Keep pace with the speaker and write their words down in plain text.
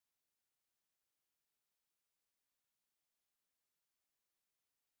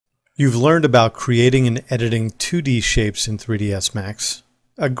You've learned about creating and editing 2D shapes in 3ds Max,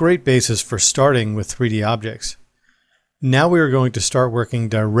 a great basis for starting with 3D objects. Now we are going to start working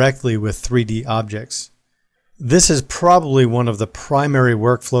directly with 3D objects. This is probably one of the primary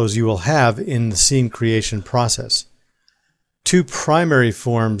workflows you will have in the scene creation process. Two primary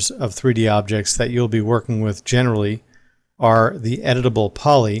forms of 3D objects that you'll be working with generally are the editable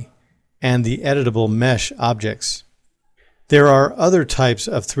poly and the editable mesh objects. There are other types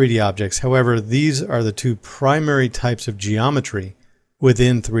of 3D objects, however, these are the two primary types of geometry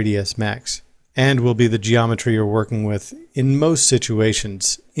within 3ds Max, and will be the geometry you're working with in most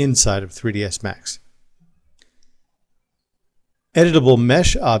situations inside of 3ds Max. Editable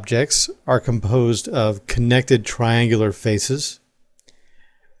mesh objects are composed of connected triangular faces.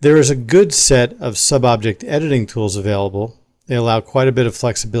 There is a good set of sub-object editing tools available. They allow quite a bit of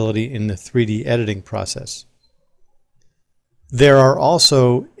flexibility in the 3D editing process. There are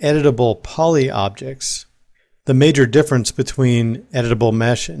also editable poly objects. The major difference between editable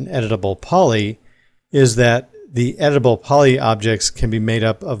mesh and editable poly is that the editable poly objects can be made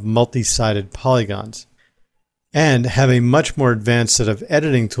up of multi-sided polygons and have a much more advanced set of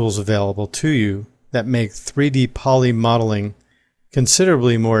editing tools available to you that make 3D poly modeling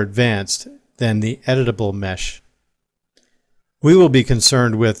considerably more advanced than the editable mesh. We will be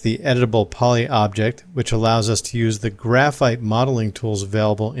concerned with the editable poly object, which allows us to use the graphite modeling tools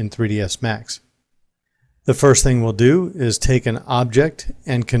available in 3ds Max. The first thing we'll do is take an object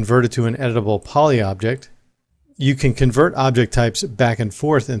and convert it to an editable poly object. You can convert object types back and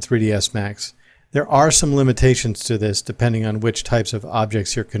forth in 3ds Max. There are some limitations to this depending on which types of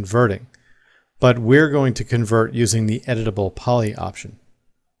objects you're converting, but we're going to convert using the editable poly option.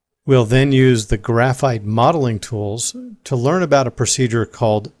 We'll then use the graphite modeling tools to learn about a procedure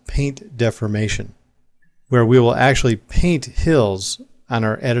called paint deformation, where we will actually paint hills on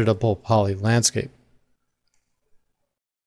our editable poly landscape.